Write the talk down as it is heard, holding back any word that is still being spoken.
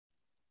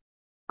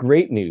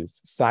Great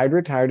news. Side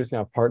Retired is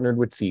now partnered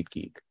with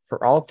SeatGeek.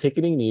 For all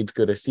ticketing needs,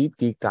 go to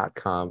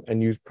SeatGeek.com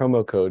and use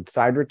promo code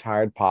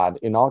SideRetiredPod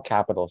in all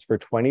capitals for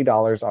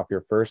 $20 off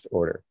your first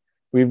order.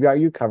 We've got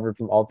you covered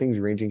from all things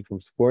ranging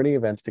from sporting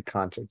events to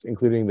concerts,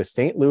 including the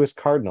St. Louis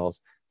Cardinals,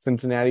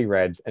 Cincinnati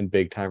Reds, and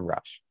Big Time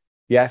Rush.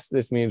 Yes,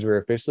 this means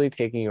we're officially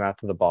taking you out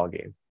to the ball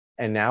game.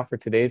 And now for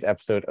today's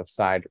episode of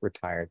Side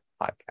Retired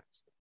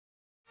Podcast.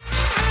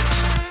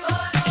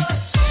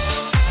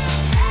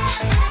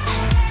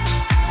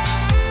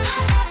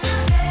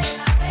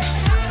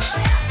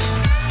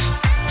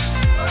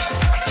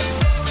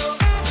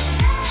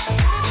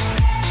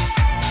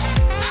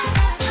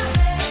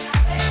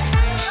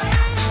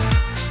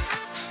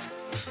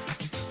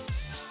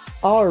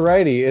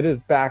 Alrighty, it is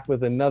back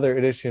with another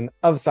edition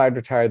of Side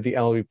Retired, the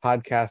MLB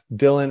podcast.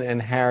 Dylan and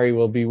Harry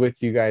will be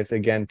with you guys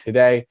again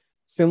today.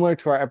 Similar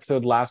to our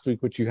episode last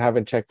week, which you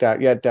haven't checked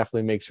out yet,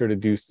 definitely make sure to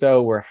do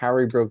so, where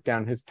Harry broke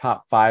down his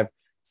top 5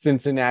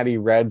 Cincinnati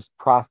Reds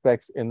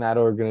prospects in that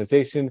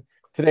organization.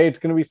 Today, it's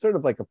going to be sort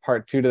of like a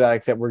part 2 to that,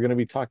 except we're going to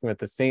be talking about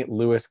the St.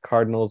 Louis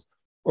Cardinals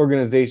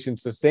organization.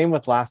 So same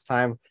with last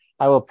time,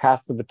 I will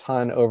pass the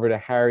baton over to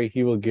Harry.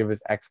 He will give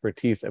his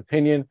expertise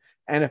opinion.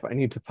 And if I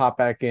need to pop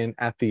back in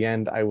at the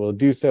end, I will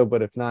do so.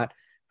 But if not,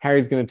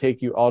 Harry's going to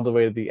take you all the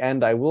way to the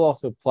end. I will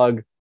also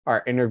plug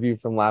our interview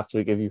from last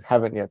week. If you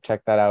haven't yet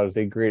checked that out, it's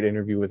a great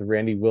interview with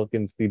Randy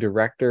Wilkins, the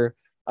director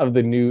of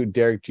the new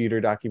Derek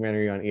Jeter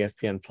documentary on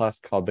ESPN Plus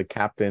called The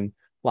Captain.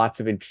 Lots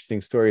of interesting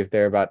stories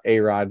there about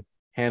A-Rod,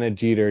 Hannah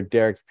Jeter,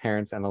 Derek's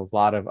parents, and a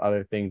lot of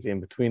other things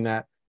in between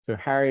that. So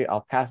Harry,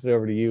 I'll pass it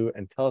over to you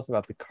and tell us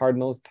about the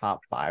Cardinals'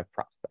 top 5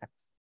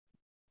 prospects.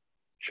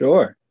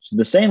 Sure. So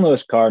the St.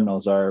 Louis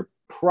Cardinals are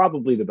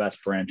probably the best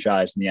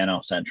franchise in the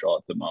NL Central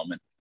at the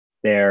moment.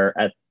 They're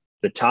at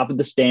the top of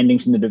the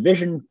standings in the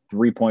division,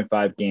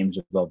 3.5 games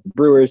above the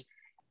Brewers.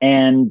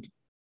 And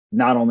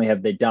not only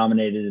have they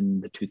dominated in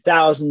the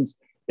 2000s,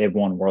 they've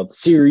won World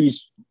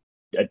Series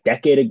a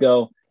decade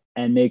ago,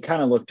 and they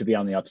kind of look to be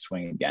on the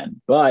upswing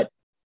again. But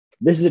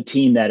this is a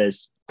team that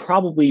is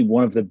probably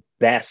one of the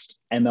best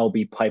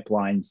MLB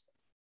pipelines,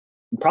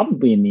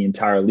 probably in the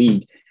entire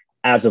league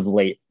as of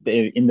late.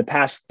 In the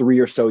past 3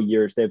 or so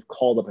years, they've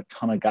called up a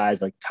ton of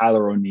guys like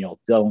Tyler O'Neill,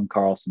 Dylan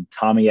Carlson,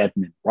 Tommy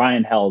Edman,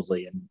 Ryan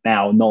Helsley, and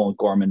now Nolan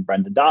Gorman,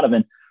 Brendan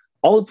Donovan,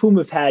 all of whom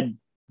have had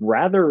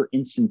rather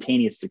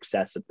instantaneous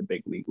success at the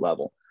big league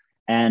level.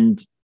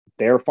 And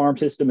their farm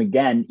system,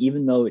 again,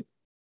 even though it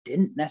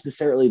didn't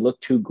necessarily look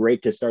too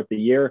great to start the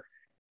year,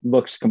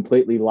 looks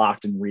completely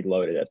locked and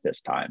reloaded at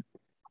this time.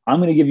 I'm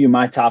going to give you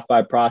my top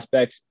 5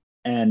 prospects.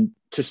 And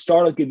to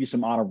start, I'll give you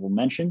some honorable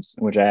mentions,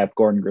 in which I have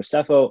Gordon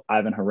Graceffo,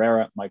 Ivan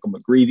Herrera, Michael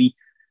McGreevy,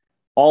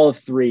 all of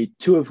 3,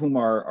 2 of whom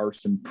are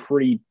some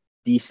pretty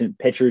decent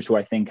pitchers who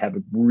I think have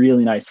a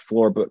really nice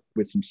floor, but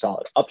with some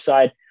solid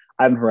upside.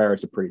 Ivan Herrera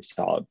is a pretty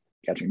solid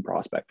catching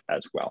prospect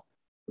as well.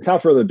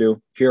 Without further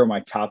ado, here are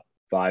my top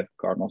 5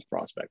 Cardinals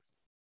prospects.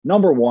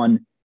 Number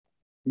 1,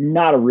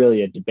 not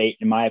really a debate,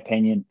 in my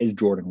opinion, is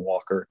Jordan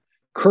Walker.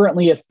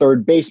 Currently a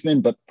third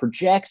baseman, but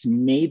projects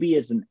maybe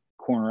as a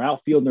corner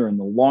outfielder in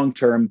the long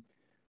term.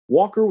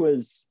 Walker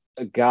was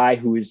a guy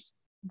who is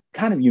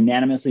kind of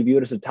unanimously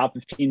viewed as a top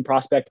 15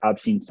 prospect.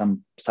 I've seen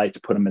some sites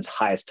put him as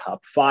high as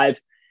top 5.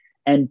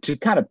 And to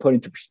kind of put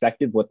into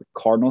perspective what the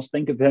Cardinals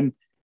think of him,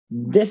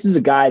 this is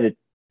a guy that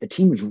the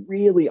team was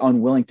really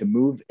unwilling to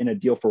move in a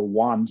deal for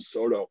Juan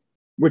Soto,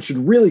 which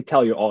should really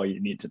tell you all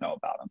you need to know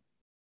about him.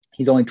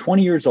 He's only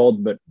 20 years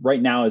old, but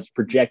right now is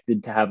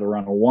projected to have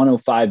around a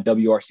 105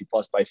 WRC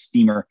plus by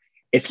Steamer.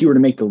 If he were to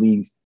make the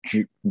league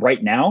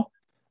right now,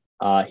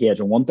 he has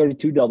a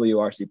 132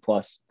 WRC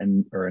plus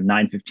or a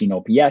 915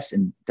 OPS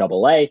in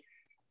AA.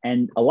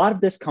 And a lot of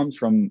this comes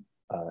from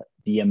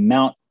the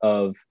amount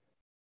of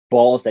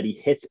balls that he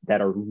hits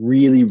that are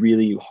really,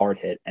 really hard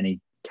hit. And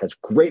he has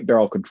great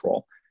barrel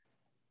control,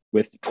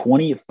 with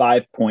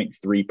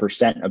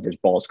 25.3% of his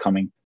balls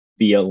coming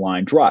via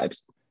line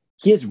drives.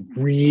 He has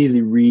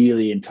really,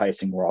 really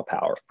enticing raw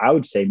power. I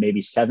would say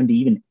maybe 70,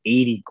 even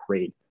 80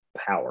 grade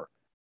power.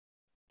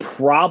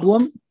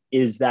 Problem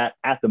is that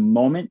at the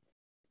moment,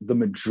 the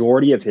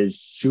majority of his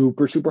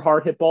super, super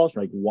hard hit balls,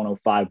 like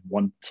 105,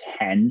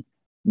 110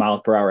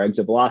 miles per hour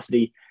exit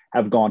velocity,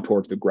 have gone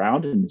towards the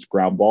ground, and his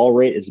ground ball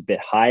rate is a bit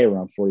high,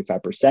 around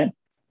 45%.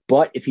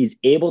 But if he's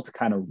able to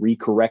kind of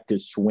recorrect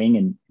his swing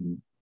and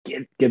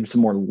give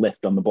some more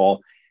lift on the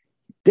ball,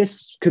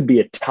 this could be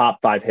a top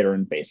 5 hitter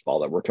in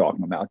baseball that we're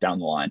talking about down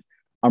the line.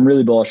 I'm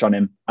really bullish on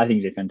him. I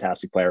think he's a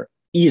fantastic player,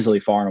 easily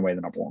far and away the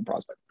number 1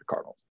 prospect for the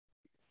Cardinals.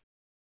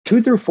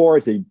 2 through 4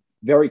 is a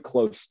very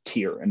close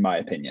tier, in my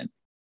opinion.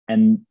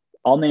 And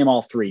I'll name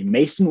all 3: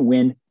 Mason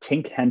Wynn,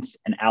 Tink Hence,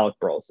 and Alec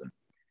Burleson.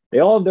 They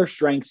all have their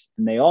strengths,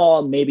 and they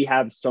all maybe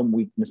have some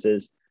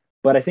weaknesses,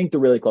 but I think they're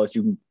really close.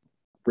 You can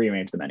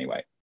rearrange them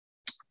anyway.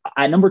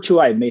 At number 2,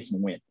 I have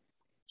Mason Wynn.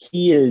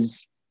 He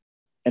is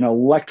an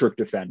electric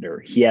defender.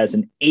 He has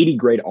an 80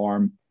 grade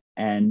arm,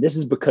 and this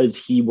is because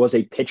he was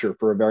a pitcher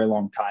for a very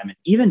long time and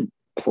even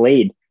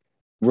played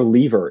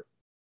reliever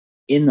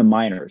in the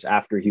minors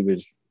after he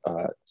was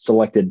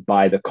selected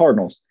by the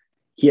Cardinals.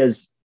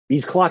 He's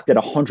clocked at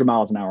 100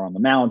 miles an hour on the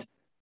mound.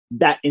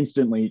 That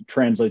instantly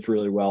translates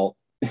really well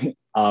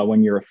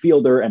when you're a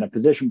fielder and a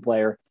position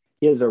player.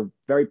 He has a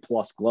very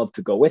plus glove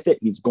to go with it.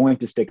 He's going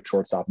to stick at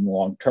shortstop in the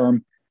long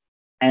term.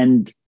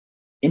 And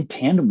in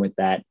tandem with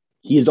that,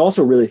 he is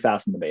also really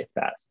fast in the base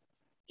paths.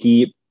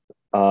 He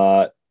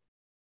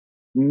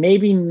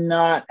maybe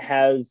not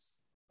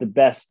has the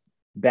best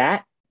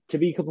bat, to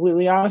be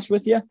completely honest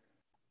with you.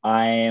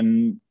 Right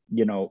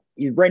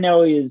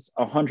now he is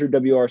 100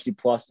 WRC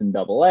plus in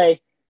AA.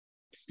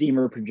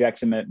 Steamer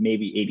projects him at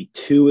maybe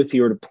 82 if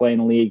he were to play in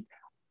the league.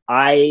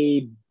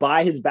 I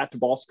buy his bat to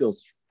ball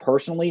skills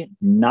personally,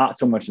 not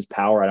so much his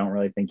power. I don't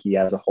really think he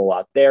has a whole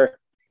lot there.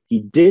 He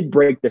did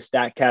break the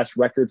StatCast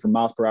record for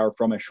miles per hour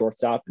from a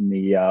shortstop in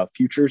the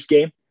Futures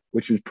game,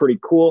 which was pretty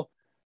cool.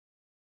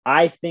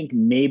 I think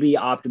maybe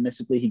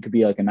optimistically he could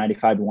be like a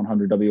 95 to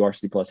 100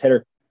 WRC plus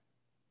hitter.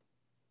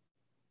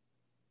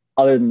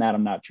 Other than that,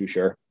 I'm not too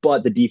sure.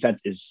 But the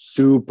defense is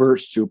super,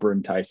 super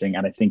enticing.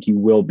 And I think he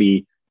will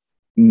be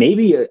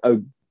maybe a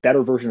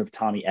better version of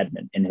Tommy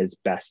Edman in his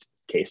best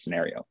case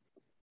scenario.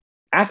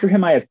 After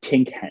him, I have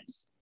Tink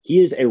Hence. He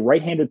is a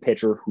right-handed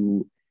pitcher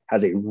who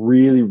has a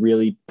really,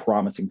 really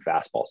promising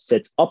fastball.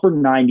 Sits upper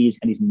 90s,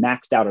 and he's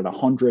maxed out at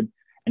 100,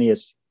 and he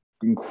has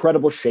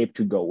incredible shape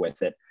to go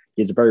with it.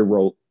 He has a very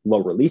low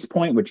release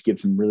point, which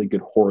gives him really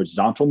good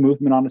horizontal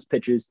movement on his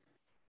pitches.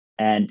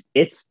 And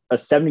it's a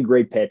 70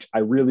 grade pitch. I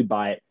really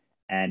buy it.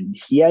 And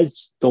he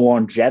has the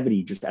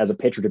longevity just as a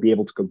pitcher to be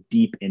able to go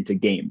deep into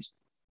games.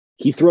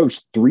 He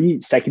throws 3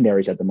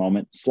 secondaries at the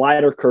moment: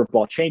 slider,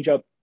 curveball,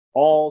 changeup,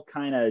 all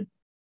kind of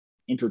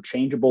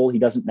interchangeable. He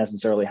doesn't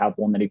necessarily have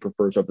one that he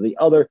prefers over the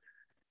other.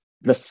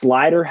 The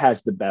slider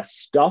has the best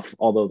stuff,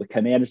 although the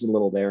command is a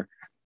little there.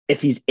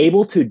 If he's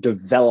able to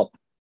develop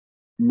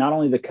not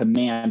only the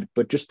command,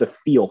 but just the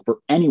feel for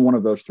any one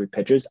of those 3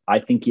 pitches, I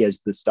think he has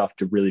the stuff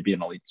to really be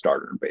an elite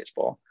starter in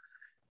baseball.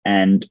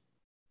 And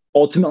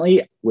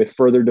ultimately, with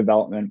further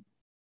development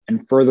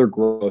and further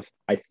growth,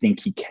 I think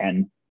he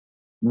can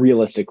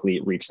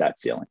realistically reach that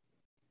ceiling.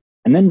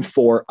 And then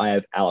 4, I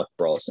have Alec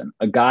Burleson,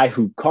 a guy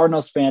who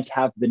Cardinals fans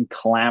have been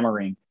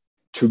clamoring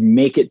to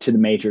make it to the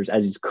majors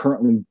as he's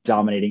currently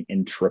dominating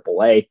in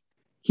AAA.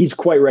 He's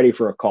quite ready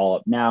for a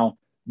call-up now.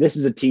 This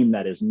is a team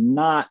that is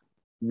not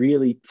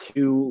really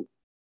too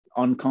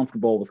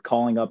uncomfortable with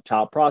calling up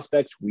top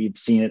prospects. We've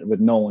seen it with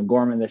Nolan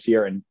Gorman this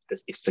year and the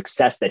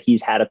success that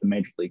he's had at the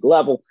major league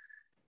level.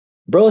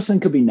 Burleson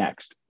could be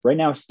next. Right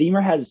now, Steamer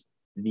has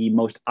the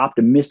most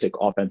optimistic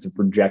offensive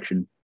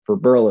projection for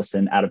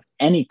Burleson out of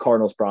any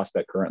Cardinals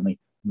prospect currently,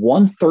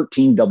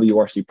 113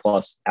 WRC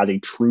plus as a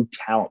true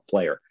talent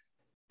player.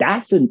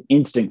 That's an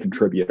instant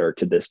contributor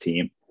to this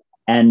team.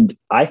 And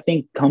I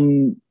think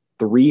come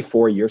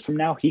 3-4 years from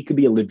now, he could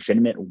be a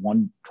legitimate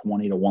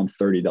 120 to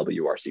 130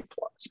 WRC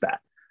plus bat.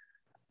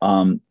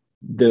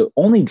 The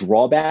only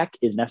drawback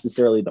is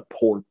necessarily the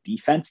poor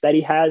defense that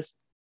he has.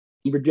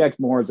 He projects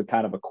more as a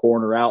kind of a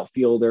corner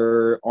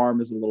outfielder.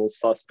 Arm is a little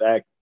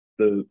suspect.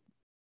 The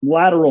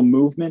lateral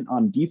movement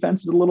on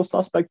defense is a little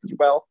suspect as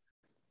well.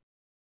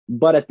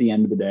 But at the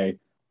end of the day,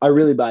 I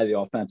really buy the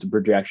offensive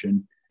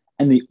projection.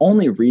 And the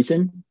only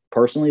reason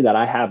personally that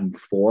I have him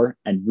for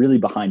and really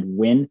behind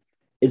win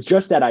is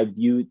just that I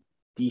view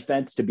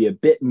defense to be a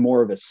bit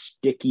more of a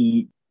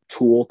sticky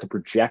tool to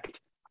project.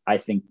 I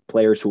think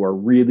players who are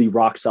really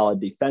rock solid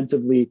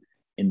defensively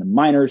in the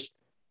minors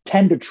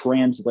tend to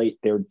translate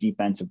their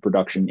defensive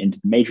production into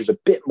the majors a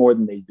bit more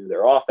than they do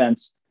their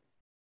offense.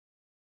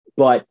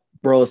 But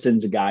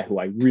Burleson's a guy who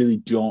I really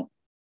don't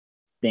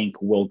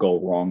think will go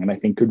wrong, and I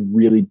think could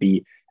really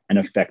be an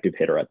effective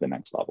hitter at the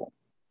next level.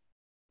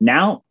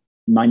 Now,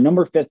 my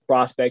number 5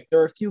 prospect,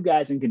 there are a few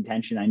guys in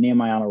contention. I named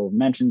my honorable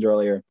mentions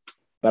earlier,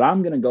 but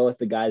I'm going to go with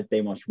the guy that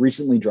they most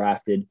recently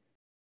drafted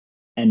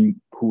and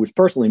who was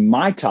personally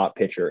my top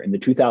pitcher in the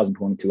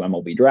 2022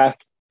 MLB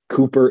draft,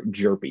 Cooper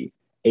Hjerpe,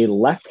 a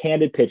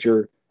left-handed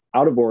pitcher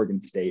out of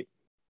Oregon State.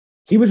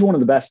 He was one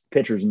of the best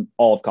pitchers in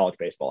all of college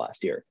baseball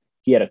last year.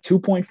 He had a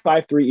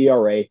 2.53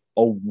 ERA,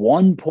 a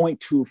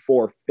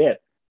 1.24 FIP,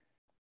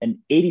 an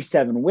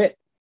 87 WHIP,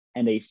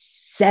 and a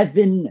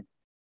 7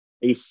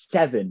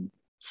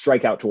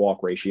 strikeout to walk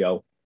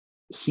ratio.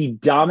 He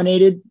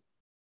dominated.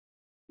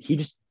 He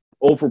just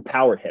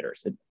overpowered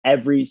hitters at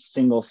every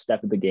single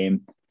step of the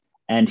game.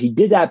 And he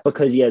did that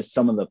because he has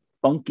some of the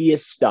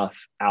funkiest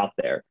stuff out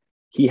there.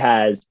 He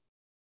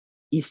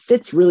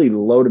sits really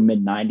low to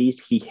mid 90s.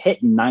 He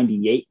hit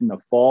 98 in the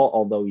fall,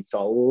 although he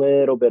saw a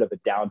little bit of a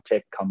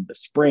downtick come the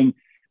spring.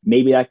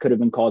 Maybe that could have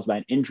been caused by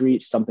an injury,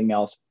 something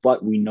else,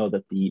 but we know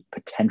that the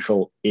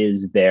potential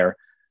is there.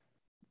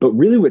 But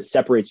really what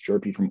separates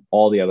Hjerpe from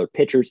all the other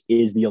pitchers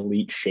is the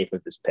elite shape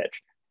of his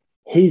pitch.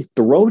 He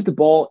throws the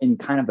ball in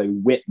kind of a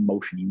whip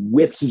motion. He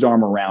whips his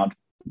arm around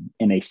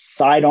in a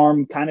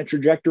sidearm kind of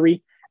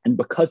trajectory. And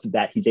because of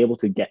that, he's able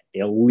to get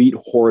elite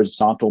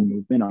horizontal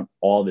movement on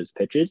all of his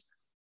pitches.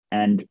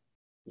 And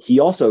he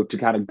also, to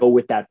kind of go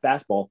with that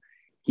fastball,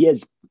 he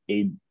has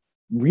a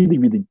really,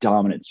 really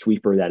dominant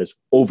sweeper that has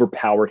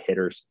overpowered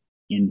hitters.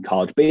 in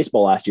college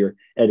baseball last year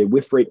at a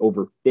whiff rate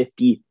over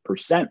 50%.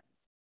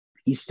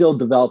 He's still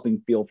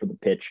developing feel for the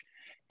pitch.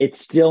 It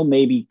still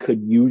maybe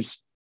could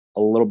use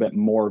a little bit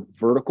more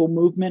vertical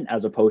movement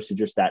as opposed to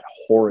just that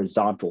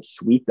horizontal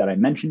sweep that I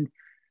mentioned.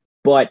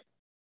 But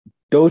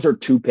those are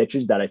two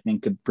pitches that I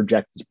think could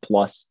project as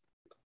plus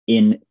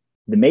in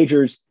the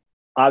majors.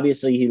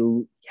 Obviously,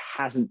 he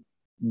hasn't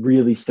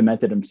really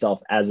cemented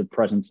himself as a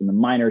presence in the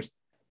minors,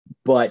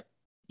 but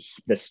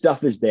the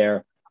stuff is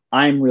there.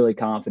 I'm really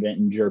confident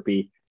in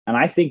Hjerpe, and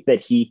I think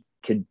that he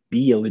could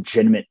be a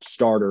legitimate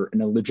starter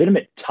and a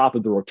legitimate top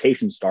of the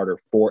rotation starter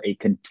for a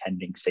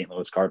contending St.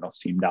 Louis Cardinals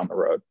team down the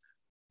road.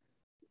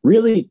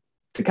 Really,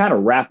 to kind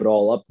of wrap it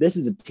all up, this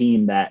is a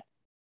team that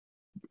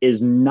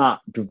is not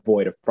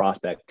devoid of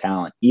prospect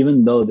talent,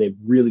 even though they've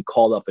really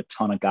called up a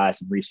ton of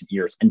guys in recent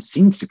years and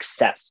seen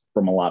success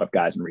from a lot of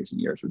guys in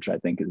recent years, which I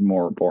think is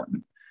more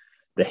important.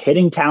 The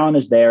hitting talent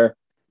is there.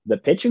 The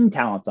pitching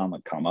talent's on the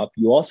come up.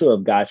 You also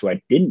have guys who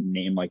I didn't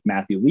name, like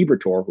Matthew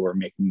Liberatore, who are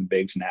making the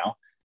bigs now.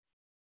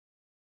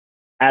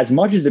 As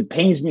much as it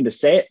pains me to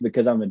say it,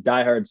 because I'm a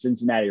diehard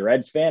Cincinnati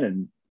Reds fan,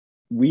 and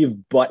we've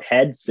butt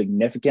heads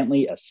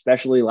significantly,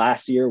 especially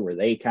last year where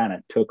they kind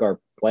of took our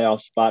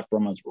playoff spot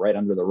from us right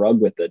under the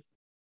rug with a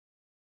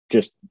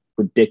just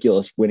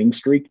ridiculous winning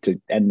streak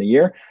to end the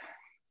year.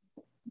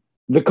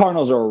 The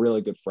Cardinals are a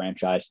really good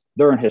franchise.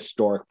 They're an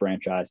historic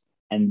franchise,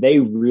 and they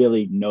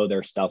really know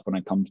their stuff when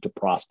it comes to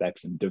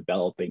prospects and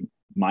developing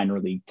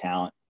minor league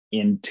talent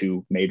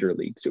into major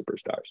league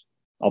superstars.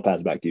 I'll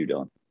pass it back to you,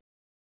 Dylan.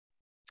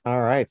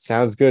 All right.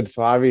 Sounds good.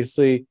 So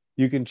obviously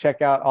you can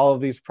check out all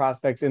of these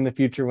prospects in the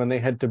future when they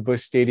head to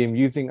Busch Stadium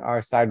using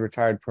our Side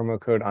Retired promo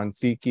code on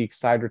SeatGeek,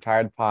 Side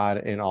Retired Pod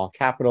in all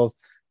capitals.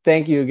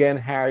 Thank you again,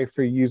 Harry,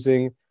 for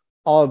using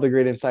all of the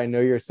great insight. I know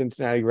you're a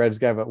Cincinnati Reds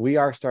guy, but we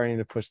are starting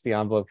to push the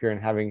envelope here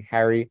and having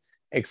Harry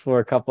explore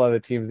a couple other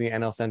teams in the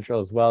NL Central,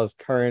 as well as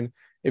Curran.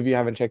 If you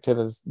haven't checked out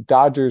his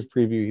Dodgers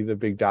preview, he's a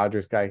big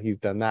Dodgers guy. He's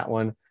done that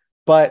one.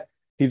 But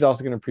he's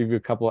also going to preview a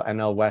couple of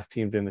NL West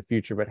teams in the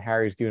future, but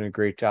Harry's doing a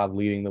great job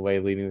leading the way,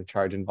 leading the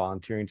charge, and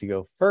volunteering to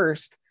go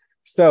first.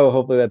 So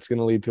hopefully that's going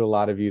to lead to a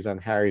lot of views on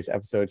Harry's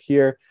episode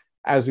here.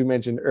 As we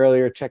mentioned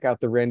earlier, check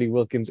out the Randy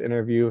Wilkins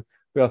interview.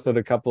 We also had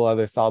a couple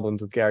other solid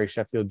ones with Gary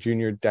Sheffield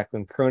Jr.,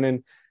 Declan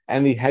Cronin,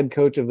 and the head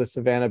coach of the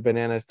Savannah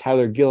Bananas,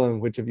 Tyler Gillum,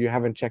 which if you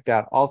haven't checked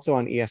out, also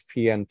on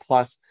ESPN+,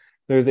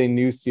 there's a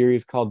new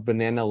series called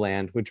Banana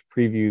Land, which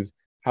previews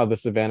how the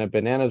Savannah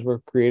Bananas were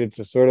created.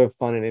 So sort of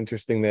fun and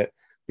interesting that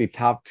the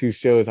top two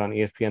shows on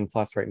ESPN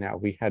Plus right now,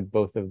 we had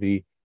both of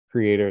the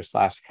creators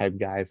 / head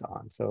guys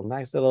on. So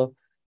nice little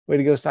way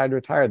to go Side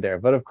Retired there.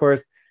 But of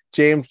course,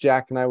 James,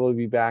 Jack, and I will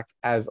be back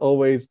as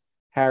always.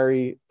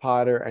 Harry,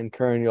 Potter, and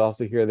Curran, you'll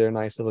also hear their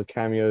nice little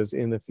cameos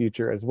in the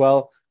future as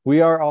well. We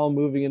are all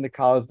moving into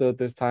college though at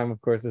this time. Of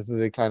course, this is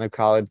a kind of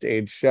college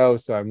age show,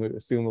 so I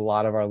assume a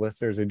lot of our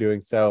listeners are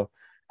doing so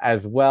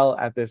as well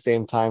at the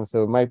same time.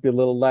 So it might be a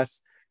little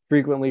less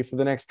frequently for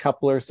the next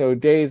couple or so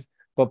days.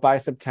 But by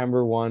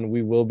September 1,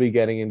 we will be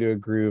getting into a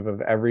groove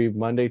of every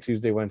Monday,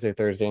 Tuesday, Wednesday,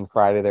 Thursday, and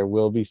Friday. There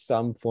will be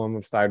some form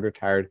of Side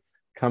Retired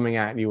coming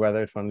at you,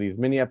 whether it's one of these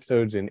mini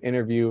episodes, an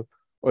interview,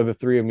 or the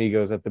three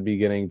amigos at the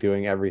beginning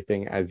doing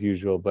everything as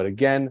usual. But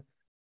again,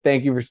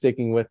 thank you for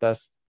sticking with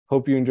us.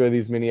 Hope you enjoy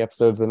these mini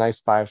episodes. The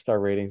nice 5-star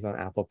ratings on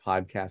Apple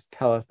Podcasts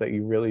tell us that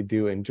you really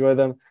do enjoy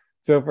them.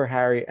 So for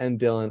Harry and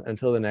Dylan,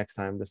 until the next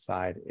time, the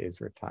Side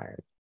is retired.